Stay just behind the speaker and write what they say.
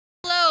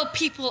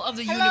people of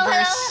the Hello.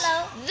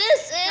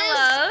 This is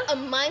a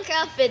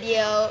Minecraft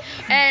video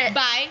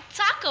by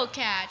Taco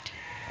Cat.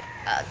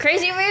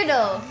 Crazy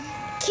weirdo.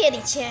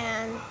 Kitty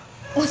Chan.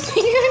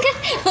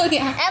 Oh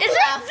yeah. And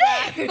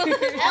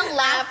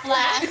Laugh.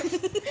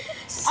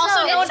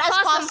 Also known as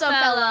Possum Possum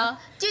Fella.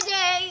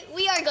 Today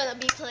we are gonna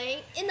be playing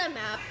in a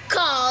map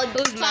called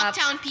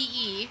Clocktown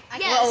PE.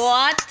 Yes.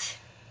 What?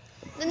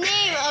 The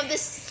name of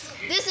this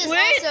is Wait,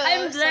 also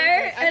I'm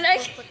there and I'm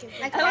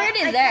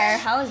already there.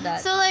 How is that?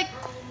 So like,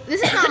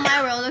 this is not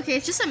my world. Okay,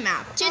 it's just a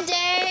map.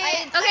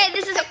 Today Okay,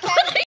 this is.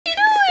 What are you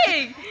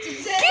doing?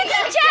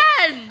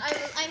 Kitty-chan!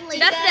 I'm late.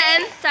 That's the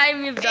nth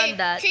time you've done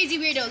that. Crazy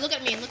weirdo. Look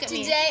at me. Look at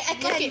me. Today I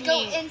Look can't at go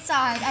me.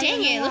 inside.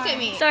 Dang it! Look at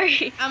me.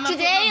 Sorry. I'm gonna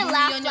Today put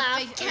my booty on your Laugh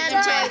face- can't on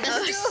your join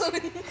chest.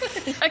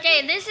 us. Okay,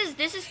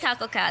 this is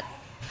Taco Cat.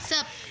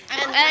 Sup?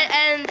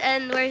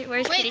 And where's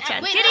Wait,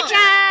 Kitty-chan? wait,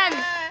 Kitty-chan!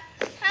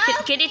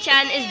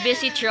 Kitty-chan is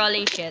busy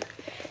trolling shit.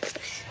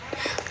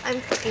 I'm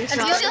fucking You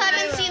shocked. still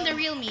haven't seen the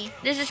real me.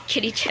 This is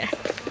Kitty-chan.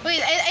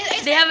 Wait,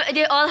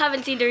 They all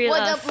haven't seen the real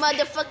What us. up,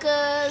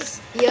 motherfuckers?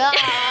 Yeah.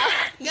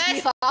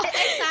 guys,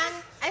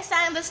 I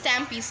sang the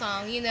Stampy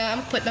song. You know, I'm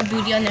gonna put my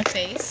booty on your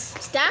face.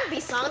 Stampy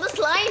song, that's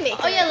Lion Maker.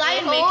 Oh yeah,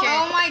 Lion Maker.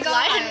 Oh my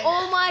god. Lion.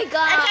 Oh my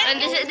god. And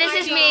this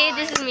is me.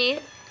 This is me.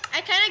 I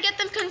kind of get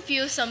them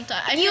confused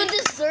sometimes. You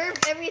deserve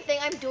everything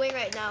I'm doing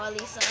right now,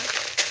 Elisa.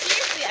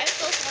 Seriously, I'm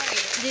so sorry.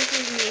 This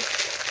is me.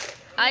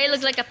 I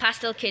look like a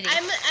pastel kitty.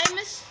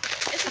 It's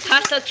A just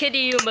pastel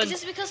kitty human.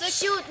 just because like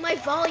Shoot, my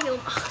volume.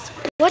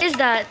 What is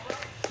that?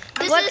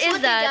 This What is is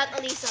what that? you got,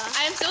 Elisa.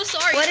 I'm so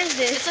sorry. What is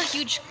this? It's a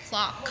huge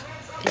clock.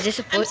 Is this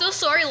a I'm boat? so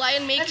sorry,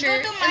 Lion Maker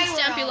go to my and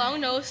Stampy world. Long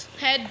Nose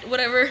Head,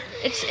 whatever.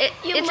 It's You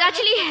actually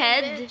motherfucking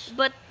head, bitch.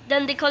 but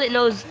then they call it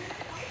nose.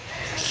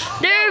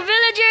 They're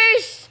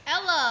villagers.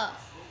 Ella,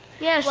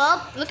 Yes.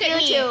 Well, look at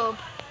me. YouTube.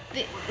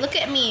 Look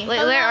at me. Wait,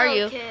 where are Hello,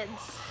 you? kids.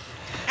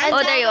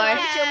 Oh, there you are.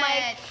 Welcome to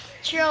my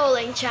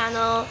trolling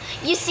channel.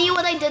 You see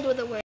what I did with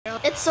the world?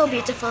 It's so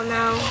beautiful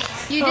now.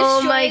 You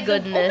Oh destroyed my the-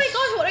 goodness. Oh my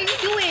god, what are you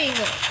doing?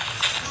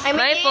 I My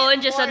made it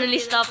phone just more suddenly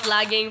beautiful. stopped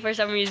lagging for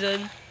some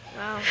reason.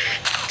 Wow.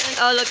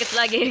 Oh look, it's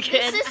lagging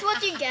again. This is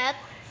what you get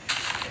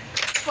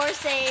for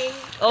saying.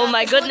 Oh that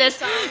my the booty goodness,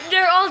 song-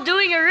 they're all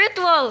doing a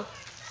ritual.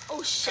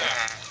 Oh shit!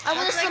 I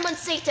want to summon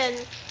Satan.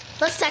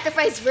 Let's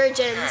sacrifice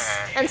virgins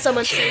and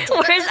summon Satan.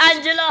 Where's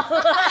Angela?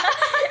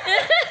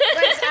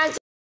 Where's Angela?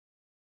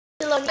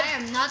 I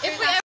am not. If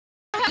we ever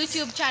have a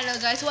YouTube channel,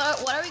 guys,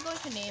 what are we going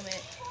to name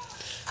it?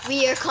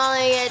 We are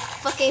calling it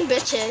fucking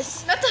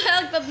bitches. Not the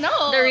hell, but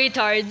no. The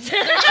retards. The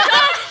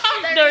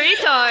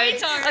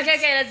retards. Okay,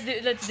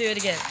 let's do it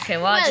again. Okay,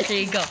 1, 2,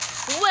 3, go.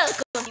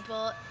 Welcome,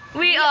 people.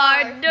 We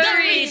are the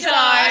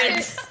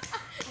retards.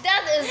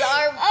 That is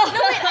our No,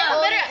 wait, I have a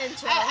own better.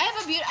 intro. I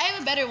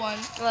have a better one.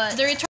 What?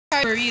 The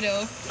retarded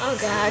burrito. Oh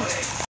god.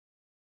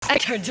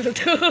 Retards will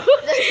do.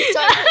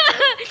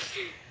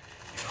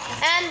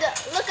 And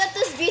look at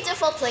this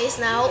beautiful place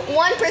now.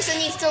 One person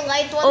needs to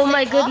light one Oh thing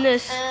my up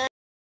goodness. and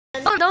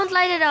Oh, don't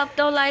light it up.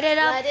 Don't light it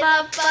up. light it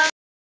up. Up.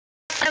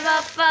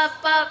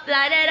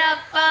 Light it up.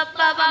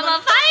 I'm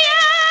on fire.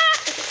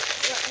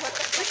 What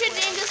the We should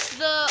name this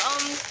the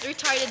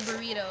retarded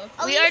burrito.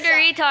 We are the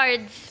Elisa,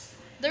 retards.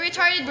 The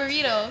retarded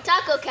burrito.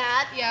 Taco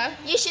Cat. Yeah.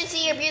 You should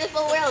see your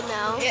beautiful world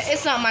now.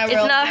 It's not my world.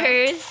 It's not now.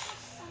 hers.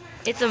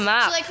 It's a So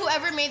map. like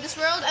whoever made this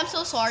world, I'm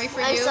so sorry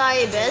for I'm you.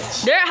 sorry,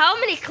 bitch. There. How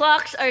many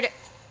clocks are there?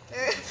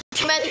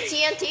 Too many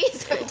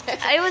TNTs are there.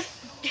 I was.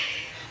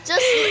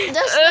 Just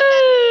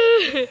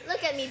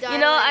look at me, darling.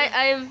 You know,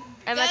 I'm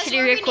Guys, actually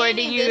what are we recording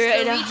naming you this?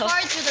 right The now.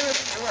 retards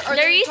or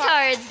The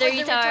retard- retards, the or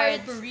retarded retards.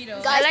 burrito.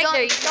 Guys, I like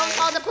the don't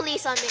call the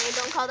police on me.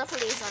 Don't call the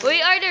police on me.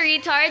 We are the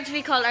retards.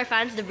 We call our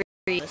fans the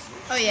burritos.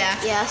 Oh yeah.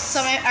 Yes.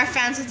 So our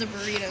fans is the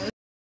burritos.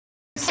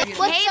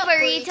 What's Hey, up,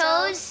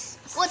 burritos.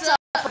 What's up,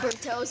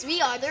 burritos?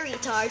 We are the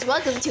retards.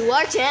 Welcome to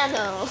our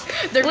channel.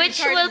 The Which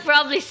retarded- will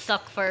probably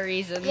suck for a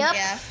reason. Yep.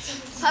 Yeah.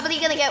 Probably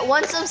gonna get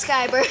 1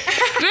 subscriber.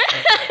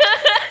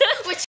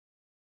 Which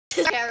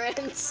is our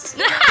parents.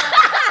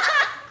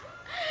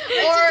 Which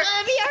is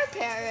gonna be our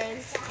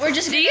parents. We're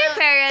just Do your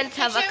parents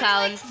have Should we,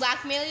 accounts? like,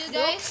 blackmail you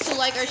guys to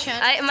like our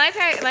channel. My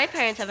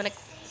parents have an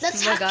account.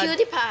 Let's Oh my hack God.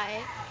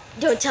 PewDiePie.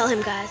 Don't tell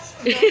him, guys.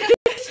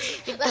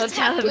 Don't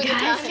tell him,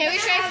 guys. Can we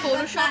try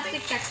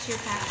photoshopping?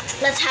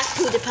 Let's hack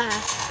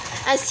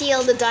PewDiePie and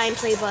steal the die and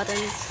play button.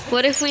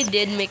 What if we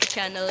did make a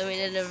channel and we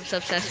ended up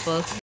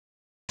successful?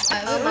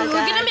 Oh my We're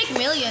God. gonna make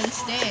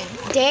millions, dang.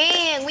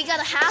 Dang, we got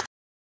a half.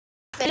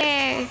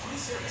 There.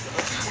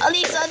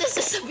 Elisa, this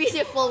is a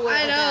beautiful world.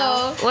 I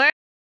now. know. Where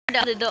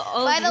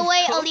all By the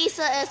way,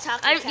 Elisa is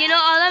talking. you know,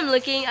 all I'm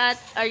looking at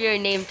are your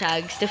name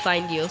tags to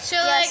find you. So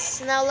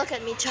Yes. Now look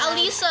at me, child.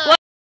 like, Alisa. What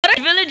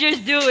are villagers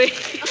doing? Yo.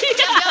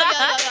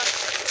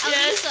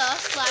 Alisa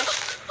slash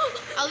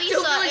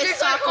Alisa is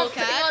Taco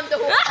Cat.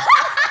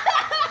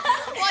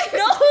 Why?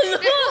 No.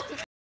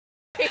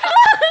 They're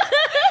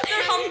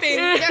humping.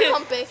 They're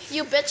humping.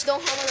 You bitch,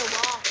 don't hum on the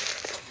wall.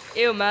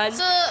 Ew, man.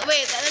 So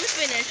wait, let me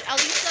finish.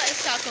 Alisa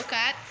is Taco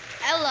Cat.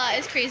 Ella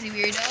is Crazy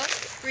Weirdo.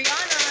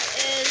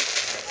 Rihanna is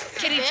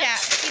Kitty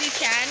Bitch.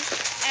 Chan.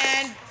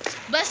 And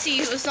Blessy,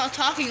 who's not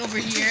talking over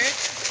here,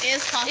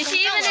 is possible. Is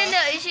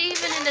she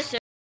even in the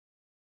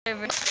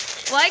server?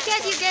 Why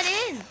can't you get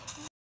in?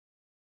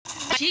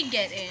 She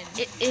get in.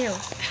 Ew.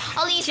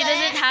 Alisa, She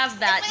doesn't have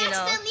that, if you I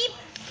know. accidentally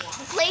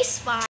place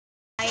fire,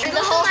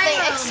 the whole thing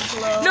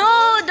explodes.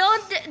 No,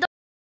 don't do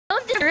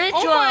the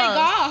ritual. Oh my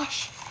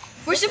gosh.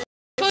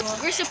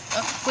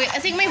 Wait, I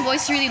think my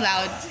voice is really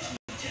loud.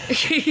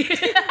 you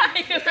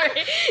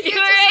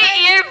wearing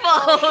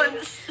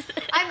earphones.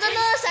 I'm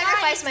gonna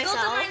sacrifice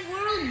myself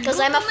because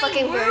I'm a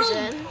fucking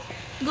virgin.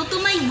 Go to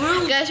my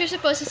world. Guys, you're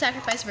supposed to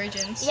sacrifice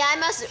virgins. Yeah,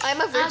 I'm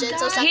a virgin.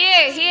 So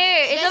Here,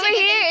 it's Guys, over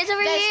here. It's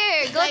over guys,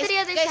 here. Go to the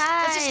other guys,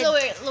 side. let's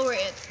just lower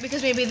it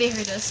because maybe they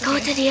heard us. Go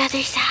to the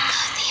other side.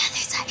 the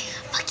other side,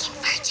 fucking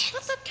virgin.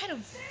 What's that kind of?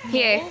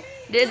 Here,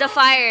 the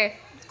fire.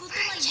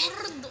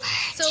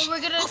 So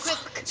we're gonna quit.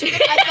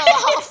 I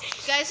fell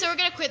off. Guys, so we're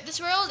gonna quit this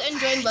world and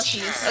join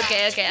Blessies.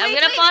 Okay. I'm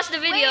gonna pause the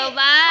video.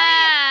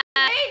 Bye.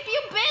 Wait,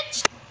 you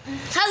bitch.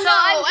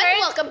 Hello, So, and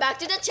welcome back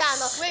to the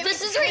channel.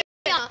 This is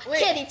Rina, wait.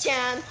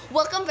 Kitty-chan.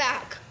 Welcome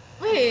back.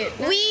 Wait.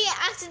 We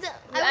actually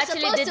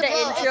did the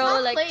intro.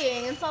 It's like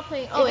playing. It's not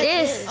playing. it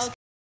is.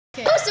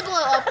 Okay. Supposed to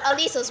blow up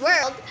Alisa's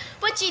world,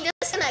 but she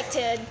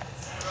disconnected.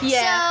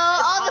 Yeah.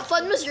 So all the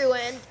fun was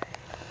ruined.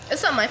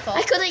 It's not my I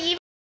fault. couldn't even.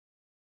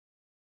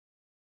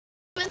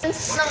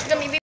 It's not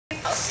gonna be.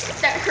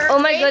 That hurt. Oh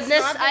my Rain's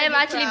goodness, not gonna I am be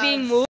actually proud.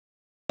 being moved.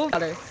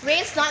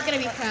 Rain's not gonna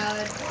be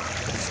proud.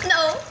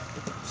 No,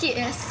 he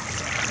is.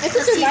 It's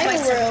a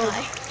survival world.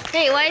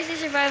 Hey, why is this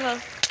survival?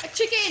 A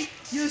chicken.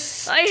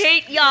 Yes. I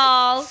hate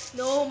y'all.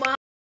 No, ma.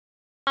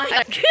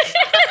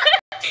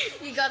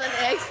 You got an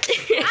egg.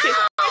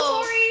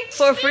 Sorry.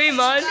 For 3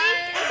 months.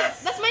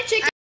 That's my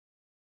chicken.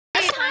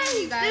 That's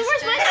fine. Then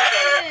where's my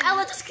chicken?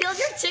 Ella just killed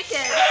your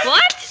chicken.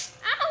 What?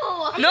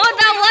 Ow! No,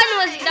 that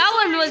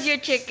one was your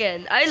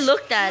chicken. I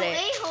looked at it.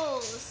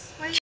 A-holes.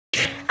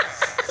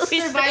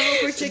 Survival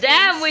for chickens.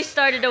 Damn, we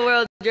started the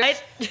world,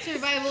 right?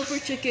 Survival for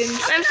chickens.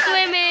 I'm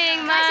swimming,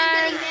 Guys, I'm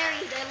man. getting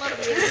married. I love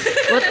you.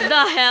 What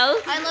the hell?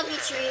 I love you,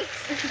 tree.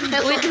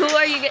 With who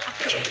are you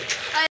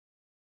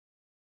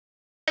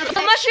A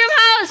mushroom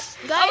house!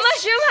 Guys, A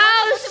mushroom wanna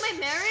house! Go to my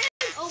marriage?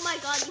 Oh my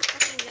god, you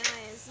fucking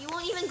guys. You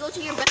won't even go to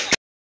your best.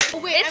 Oh,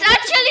 wait, It's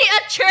actually a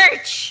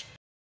church!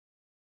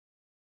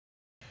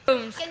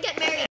 You can get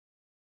married.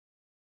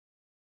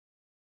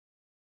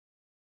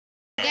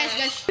 Guys,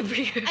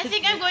 I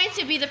think I'm going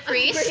to be the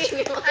priest.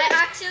 I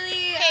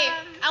actually. Hey,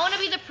 I want to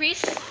be the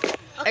priest.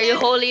 Are you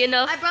holy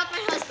enough? I brought my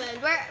husband.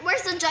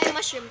 Where's the giant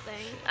mushroom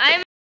thing?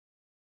 I'm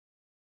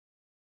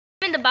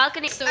in the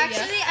balcony. So,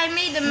 Actually, I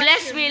made the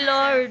Bless me,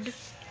 Lord.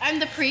 I'm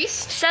the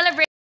priest.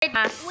 Celebrate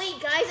Mass. Wait,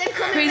 guys, I'm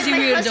coming Crazy with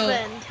my weirdo.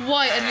 husband.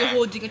 Why are you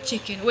holding a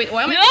chicken? Wait,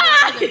 why am I?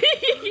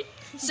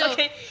 No! So,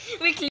 Okay,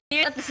 we clear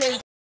at the same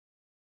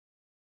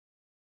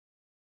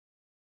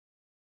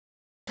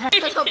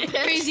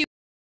crazy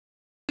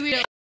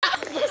weirdo.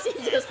 Yes,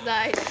 he just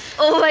died.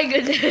 Oh my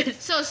goodness.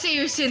 So say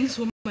your sins,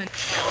 woman.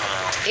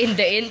 In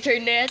the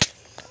internet.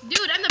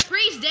 Dude, I'm the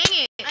priest. Dang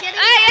it.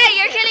 Hey,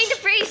 you're killing the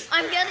priest.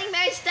 I'm getting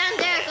married. Stand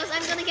there, cause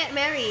I'm gonna get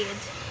married.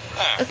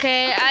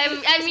 Okay,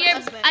 I'm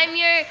your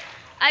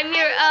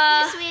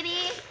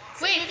Sweetie.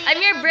 Wait,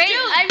 I'm your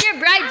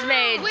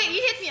bridesmaid. wait,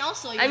 you hit me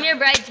also. I'm your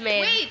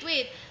bridesmaid.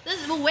 Wait.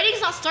 The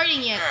wedding's not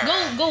starting yet.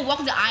 Go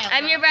walk the aisle.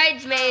 I'm your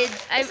bridesmaid.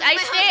 This is my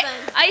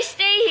husband. I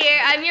stay here.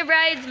 I'm your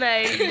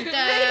bridesmaid.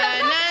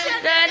 Dun-dun.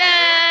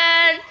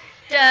 Dun-dun,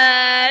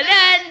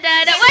 dun-dun,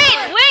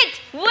 dun-dun.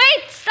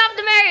 Wait! Stop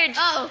the marriage.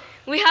 Oh.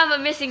 We have a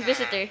missing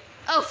visitor.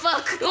 Oh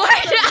fuck. Where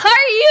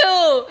are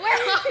you? Where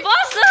are you?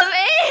 Possum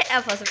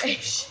A. Possum A.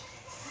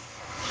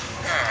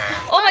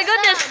 Oh my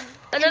goodness!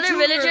 Another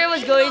villager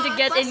was going to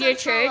get in your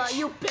church.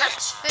 You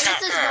bitch. And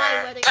this is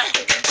my wedding.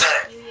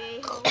 You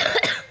yay-ho.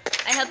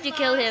 I helped you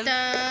kill him.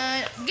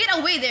 Get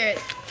away there.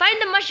 Find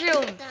the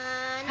mushroom.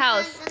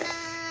 House.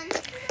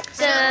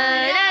 Dun,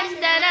 dun,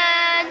 dun,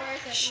 dun.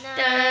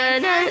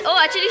 Dun, dun. Oh,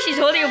 actually, she's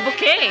holding a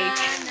bouquet.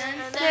 Dun,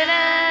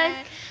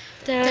 dun,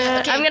 dun.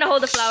 Okay. I'm gonna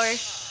hold the flower.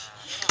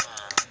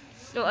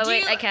 No,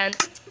 wait, I can't.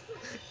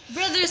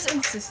 Brothers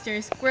and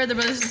sisters. Where are the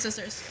brothers and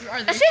sisters? Where are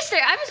A they? sister.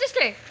 I'm a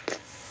sister.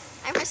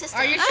 I'm her sister.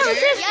 Are you I'm a sure?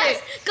 sister.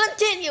 Yes.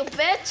 Continue,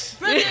 bitch.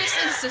 Brothers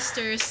and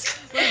sisters.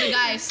 Where are the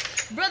guys?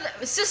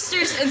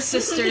 Sisters and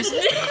sisters.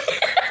 Wait,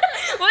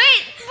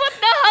 what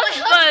the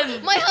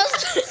husband? My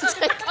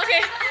husband.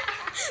 Okay.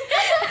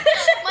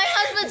 My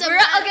husband's a man.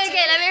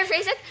 Okay, let me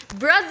rephrase it.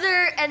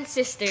 Brother and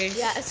sisters.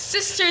 Yes.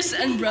 Sisters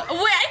and bro.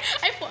 Wait,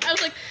 I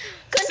was like,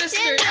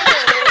 sister.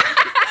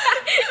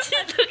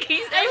 She's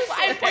looking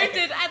I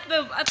pointed at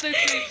the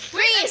tree.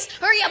 Please,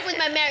 hurry up with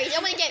my marriage. I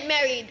want to get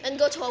married and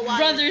go to Hawaii.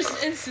 Brothers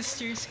and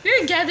sisters, we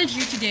are gathered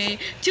here today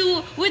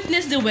to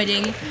witness the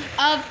wedding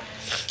of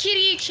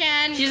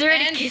Kitty-chan She's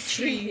already and kissed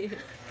Tree.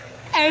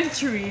 And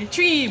Tree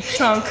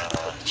trunk.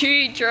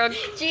 Tree trunk.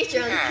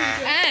 G-Trunk.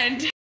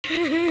 And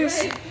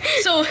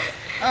so,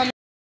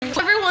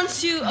 whoever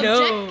wants to object,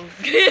 No.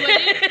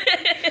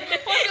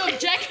 wants to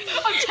object,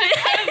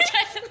 I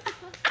object.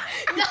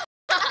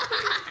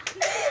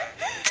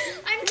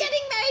 I'm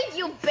getting married,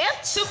 you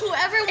bitch. So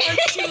whoever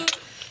wants to,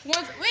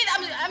 wait,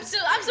 I'm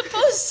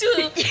supposed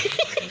to.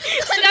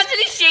 She's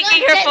actually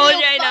shaking her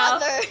phone right now.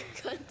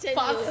 Continue.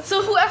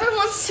 So whoever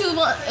wants to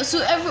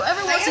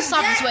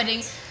stop this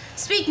wedding,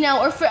 speak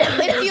now or for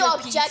If you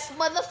object,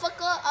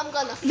 motherfucker, I'm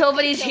gonna.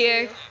 Nobody's kill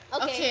here. you.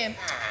 Okay.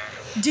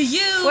 Do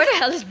you? Where the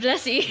hell is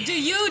Blessy? Do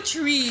you,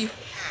 Tree,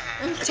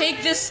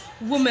 take this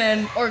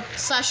woman or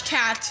 /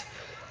 cat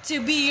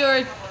to be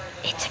your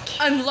It's a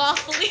kid.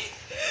 unlawfully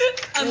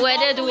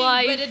Wedded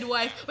wife. wedded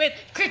wife? Wait,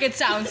 cricket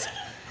sounds.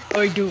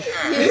 Or do.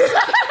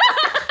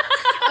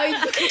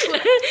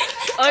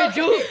 I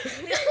do.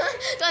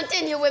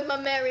 Continue with my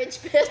marriage,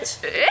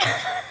 bitch.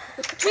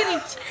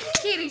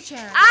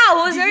 Kitty-chan.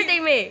 Ow, who's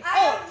hurting me?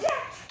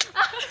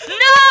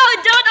 No,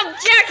 don't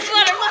object,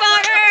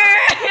 motherfucker!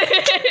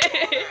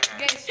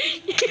 Guys,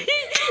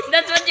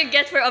 That's what you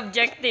get for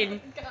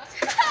objecting.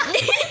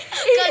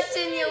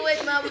 Continue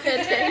with my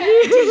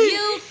wedding. do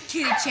you,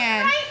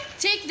 Kitty-chan,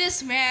 take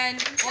this man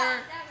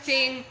or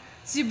thing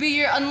to be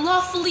your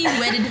unlawfully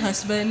wedded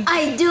husband?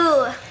 I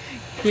do.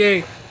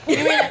 Yay.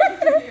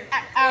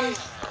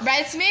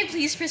 Bridesmaid,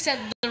 please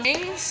present the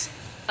rings.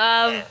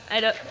 I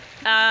don't.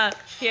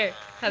 Here,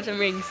 have some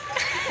rings.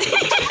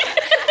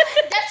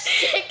 That's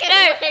chicken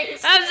There,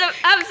 wings.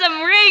 have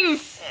some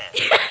rings.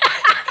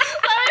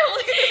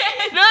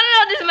 No,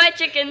 this is my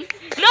chicken.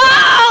 No,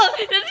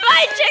 that's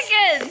my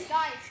chicken.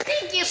 Guys,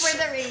 thank you for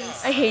the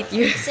rings. I hate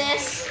you.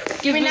 Sis,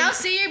 Give We me- now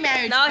say your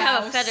marriage Now I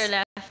have a vows. feather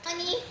left.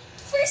 honey,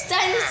 first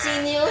time I've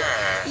seen you,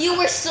 you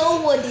were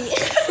so woody.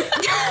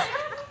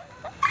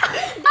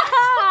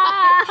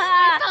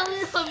 I fell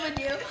in love with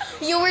you.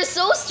 You were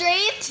so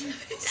straight.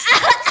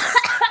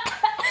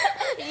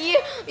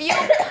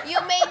 you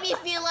made me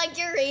feel like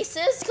you're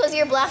racist because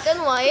you're black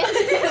and white,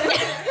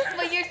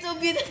 but you're so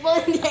beautiful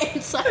on the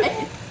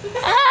inside.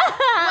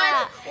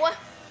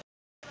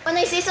 When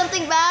I say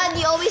something bad,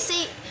 you always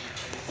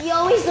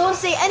don't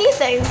say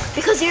anything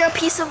because you're a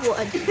piece of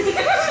wood.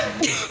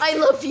 I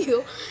love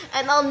you,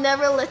 and I'll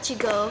never let you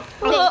go.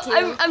 Thank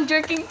you. I'm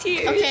drinking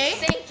tears. Okay,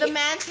 Thank the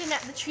man can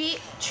the tree,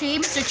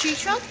 Mr. Tree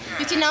Trunk.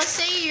 You can now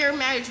say your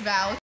marriage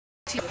vow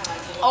to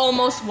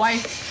almost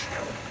wife.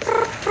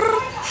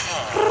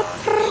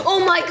 Oh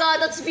my God,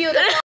 that's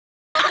beautiful.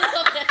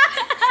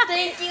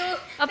 Thank you.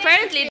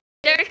 Apparently,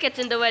 there are kids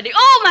in the wedding.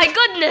 Oh my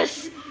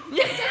goodness! I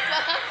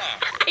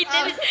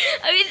didn't.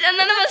 I mean,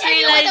 none of us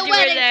Continue with realized the you were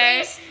wedding,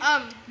 there. please.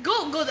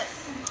 Go there.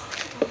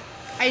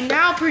 I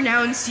now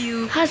pronounce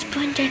you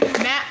Husband. Wait,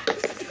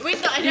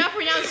 no, I now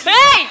pronounce you.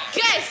 Hey!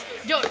 Guys,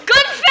 don't.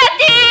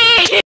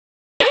 Confetti!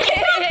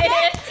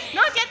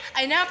 Not yet.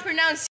 I now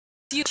pronounce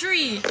you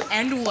tree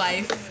and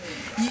wife.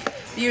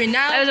 You're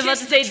now. I was about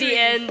to kiss say tree. the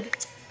end.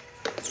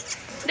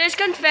 There's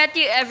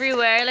confetti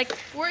everywhere. Like,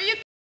 Were you?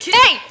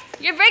 hey!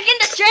 You're breaking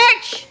the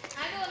church!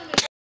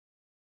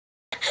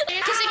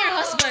 You're kissing your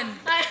husband.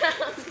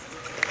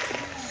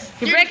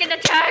 You're breaking the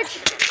church!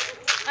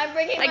 I'm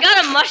bringing. I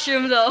got a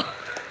mushroom though.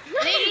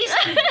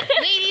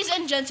 Ladies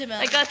and gentlemen.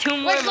 I got 2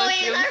 more We're going on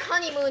mushrooms. our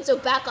honeymoon, so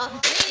back up.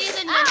 Ladies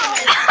and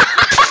gentlemen.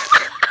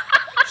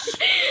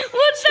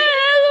 What the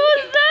hell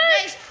was that?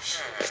 Guys,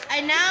 I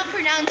now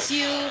pronounce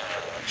you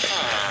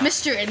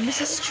Mr. and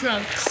Mrs.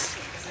 Trunks.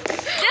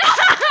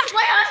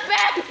 My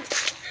husband.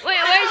 Wait,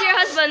 where's your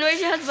husband? Where's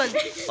your husband?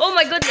 Oh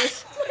my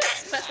goodness.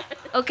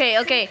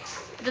 Okay.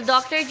 The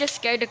doctor just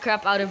scared the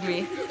crap out of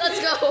me. Let's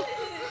go.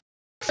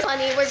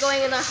 Honey, we're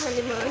going on our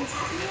honeymoon.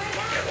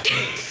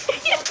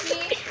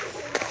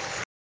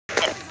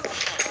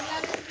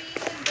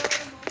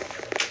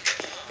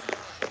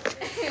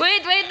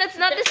 Wait, let's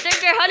not disturb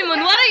their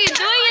honeymoon. What are you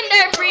doing in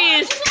there,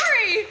 priest?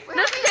 Sorry.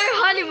 That's their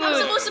I'm honeymoon.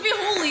 supposed to be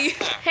holy.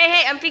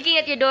 Hey, I'm peeking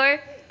at your door.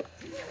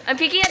 I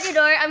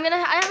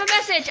have a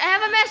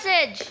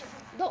message.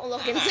 Don't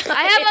look inside.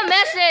 I have a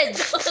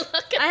message. Don't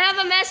look I have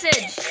a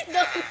message.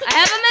 Don't. I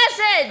have a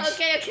message.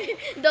 Okay.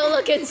 Don't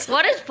look inside.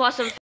 What is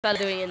Possum Fella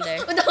doing in there?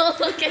 Don't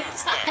look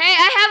inside. Hey,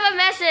 I have a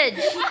message.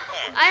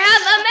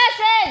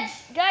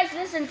 Guys,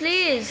 listen,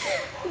 please.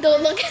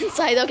 Don't look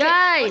inside. Okay.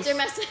 Guys. What's your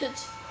message?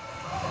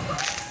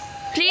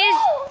 Please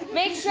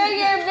make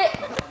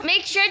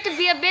sure to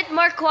be a bit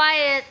more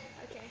quiet.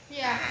 Okay.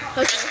 Yeah.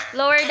 Okay.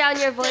 Lower down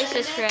your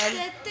voices,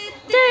 friend.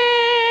 Oh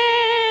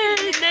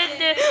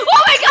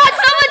my God!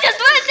 Someone just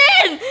went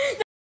in.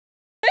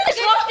 They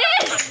just walked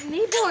in.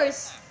 Neighbors.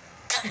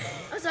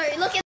 I'm sorry.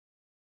 Look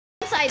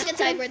inside. Look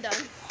inside. We're done.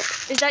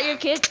 Is that your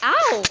kid?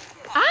 Ow!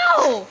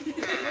 Ow!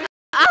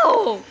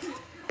 Ow!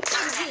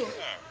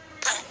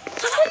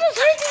 Someone was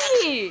hurting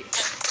me.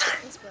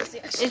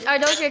 Are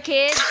those your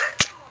kids?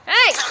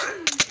 Hey!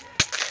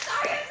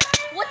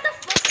 What the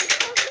fuck?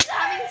 You're just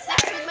having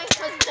sex with my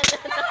husband.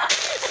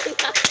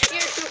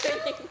 You're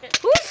ruining it.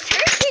 Who's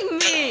hurting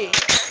me?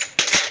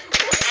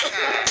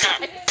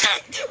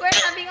 We're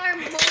having our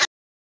moment.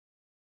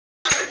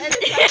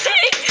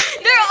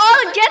 They're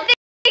all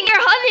getting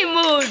your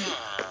honeymoon.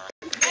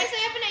 Guys, I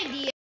have an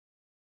idea.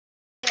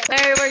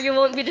 Where you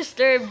won't be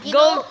disturbed. You Go.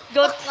 know,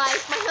 look,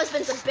 guys, my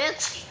husband's a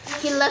bitch.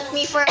 He left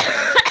me for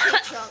another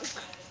trunk.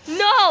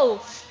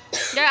 No!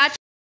 They're actually.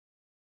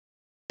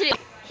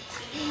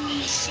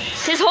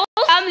 His whole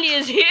family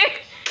is here.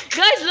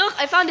 Guys, look,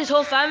 I found his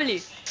whole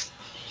family.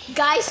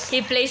 Guys,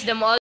 He placed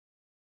them all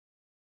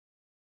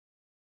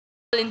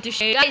into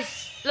shade.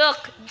 Guys,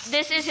 look,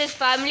 this is his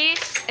family,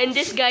 and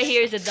this guy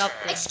here is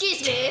adopted.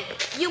 excuse me.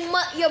 Your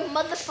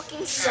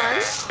motherfucking son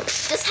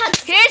just had.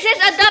 Here's his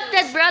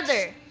adopted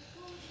brother.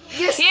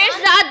 Your Here's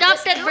son, the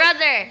adopted this dude-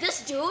 brother.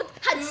 This dude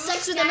had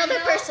sex with another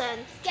person.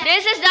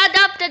 This is the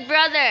adopted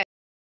brother.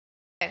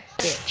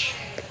 Bitch.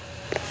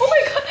 Oh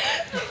my god!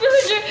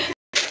 Villager!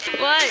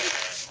 What?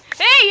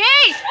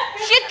 Hey!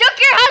 She took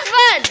your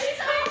husband!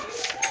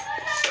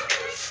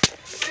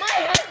 My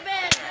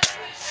husband.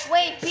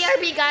 Wait,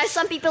 BRB guys.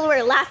 Some people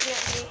were laughing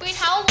at me. Wait,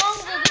 how long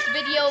will this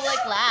video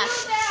like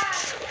last?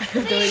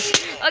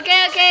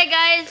 Okay,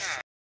 guys.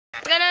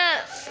 I'm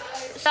gonna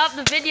stop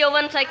the video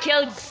once I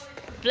kill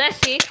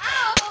Blessy.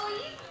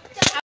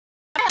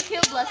 I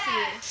killed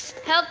Blessy.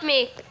 Help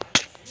me.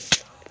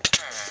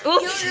 You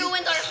Oops.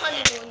 ruined our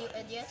honeymoon, you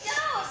idiot.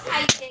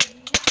 I did.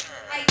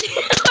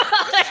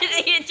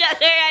 Each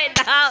other right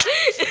now.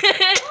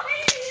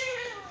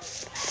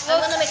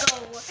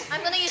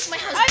 I'm gonna use my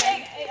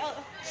husband.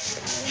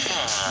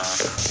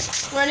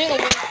 Running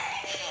away.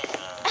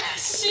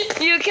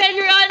 You can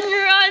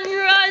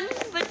run,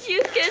 but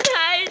you can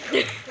hide.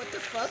 What the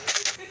fuck?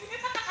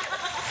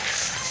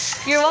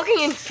 You're walking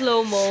in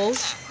slow-mo.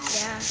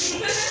 Yeah.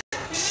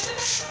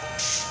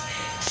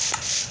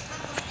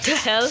 The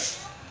hell?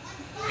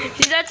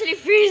 She's actually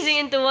freezing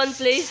into one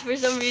place for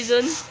some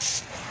reason.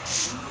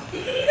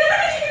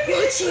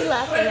 What's she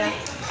laughing at?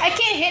 I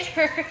can't hit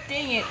her.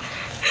 Dang it.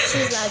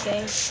 She's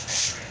lagging.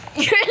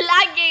 You're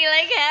lagging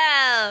like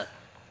hell.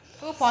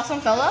 Oh, possum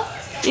fella?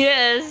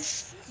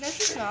 Yes. No,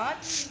 she's not.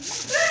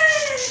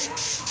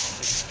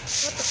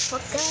 What the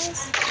fuck, guys?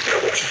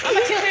 I'm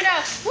gonna kill her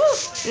now. Woo!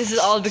 This is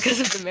all because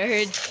of the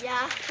marriage.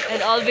 Yeah.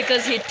 And all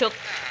because he took...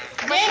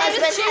 My Dang, I'm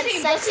husband just had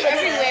chasing sex Blessy with her.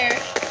 everywhere.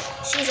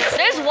 She's a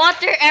There's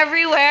water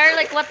everywhere.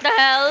 Like, what the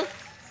hell?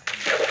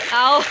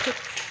 Ow.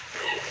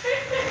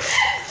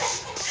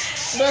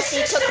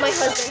 Blessy took my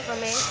husband from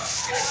me.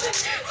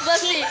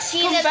 Blessy,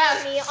 She come cheated back.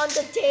 on me on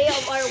the day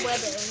of our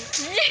wedding.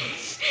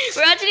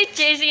 We're actually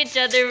chasing each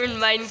other in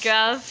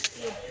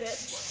Minecraft. You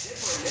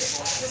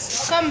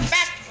bitch. Come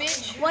back,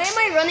 bitch. Why am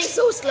I running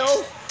so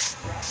slow?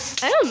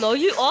 I don't know.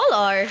 You all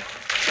are.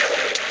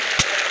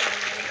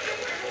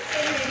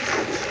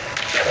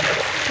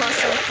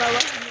 Possum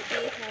fella,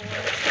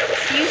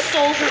 You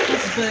stole her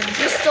husband.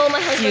 you stole my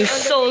husband. You on the day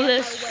of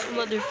soulless our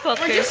wedding. We're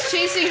motherfucker. just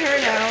chasing her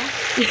now.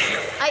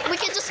 We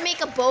can just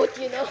make a boat,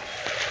 you know.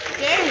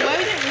 Dang, why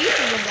didn't we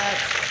think of that?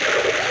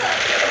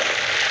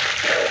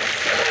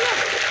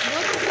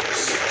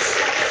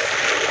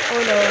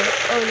 Oh no.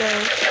 Oh no.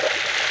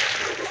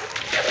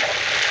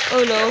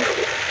 Oh no.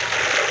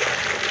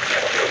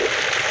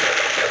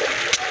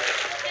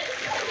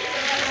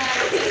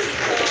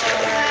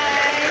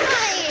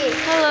 Hi.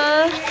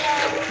 Hello.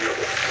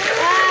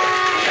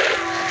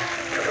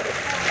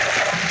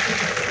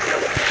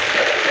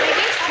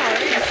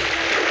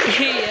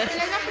 Yeah.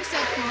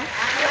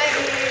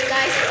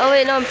 Guys, Oh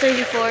wait, no, I'm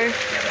 34.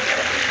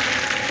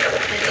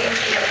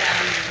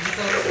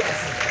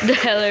 The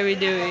hell are we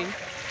doing?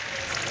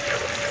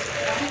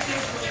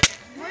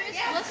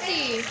 Let's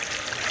see.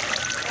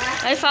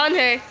 I found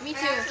her. Me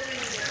too.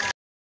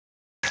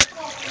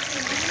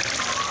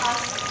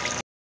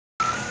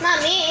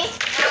 not me.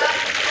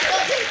 I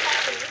don't drink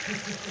coffee.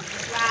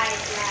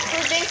 Who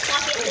drinks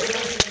coffee in this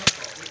game?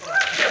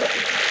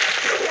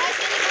 Guys,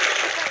 can you go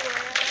to the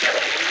world?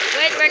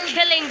 Wait, we're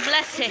killing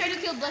Blessy Try to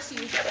kill Blessy.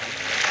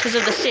 because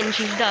of the sin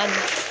she's done.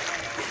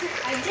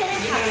 I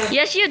didn't.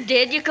 Yes, you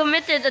did. You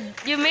committed.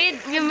 You made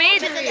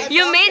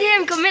Committed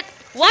him commit.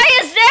 Why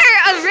is there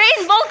a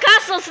rainbow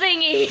castle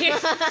thingy here?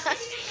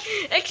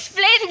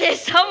 Explain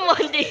this,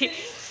 somebody,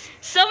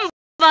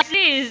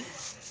 please.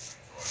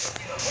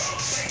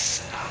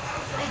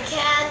 I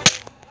can't.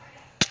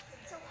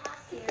 It's so hot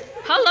here.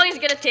 How long is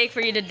it gonna take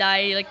for you to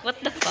die? Like, what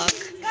the fuck?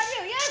 Got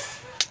you, yes.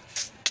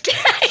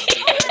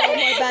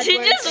 She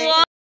bad just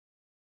words,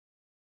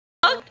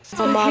 walked.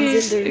 My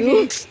mom's in the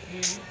room.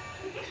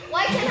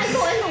 Why can't I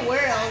go in the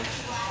world?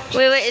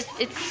 Wait,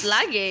 it's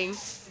lagging.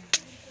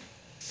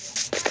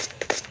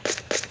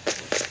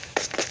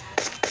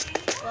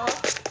 Well,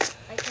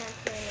 I can't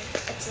play.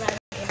 It's lagging.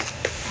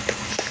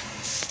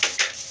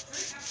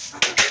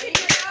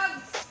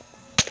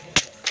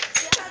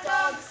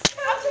 Dogs.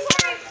 I'm so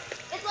sorry.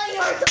 It's like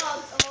your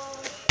dogs. Oh.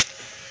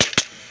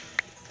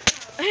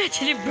 I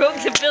actually broke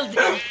the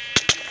building.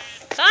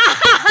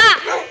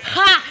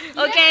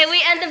 Okay,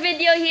 we end the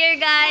video here,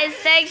 guys.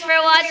 Thanks for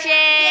watching.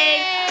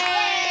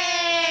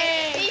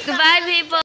 Yay! Goodbye, people.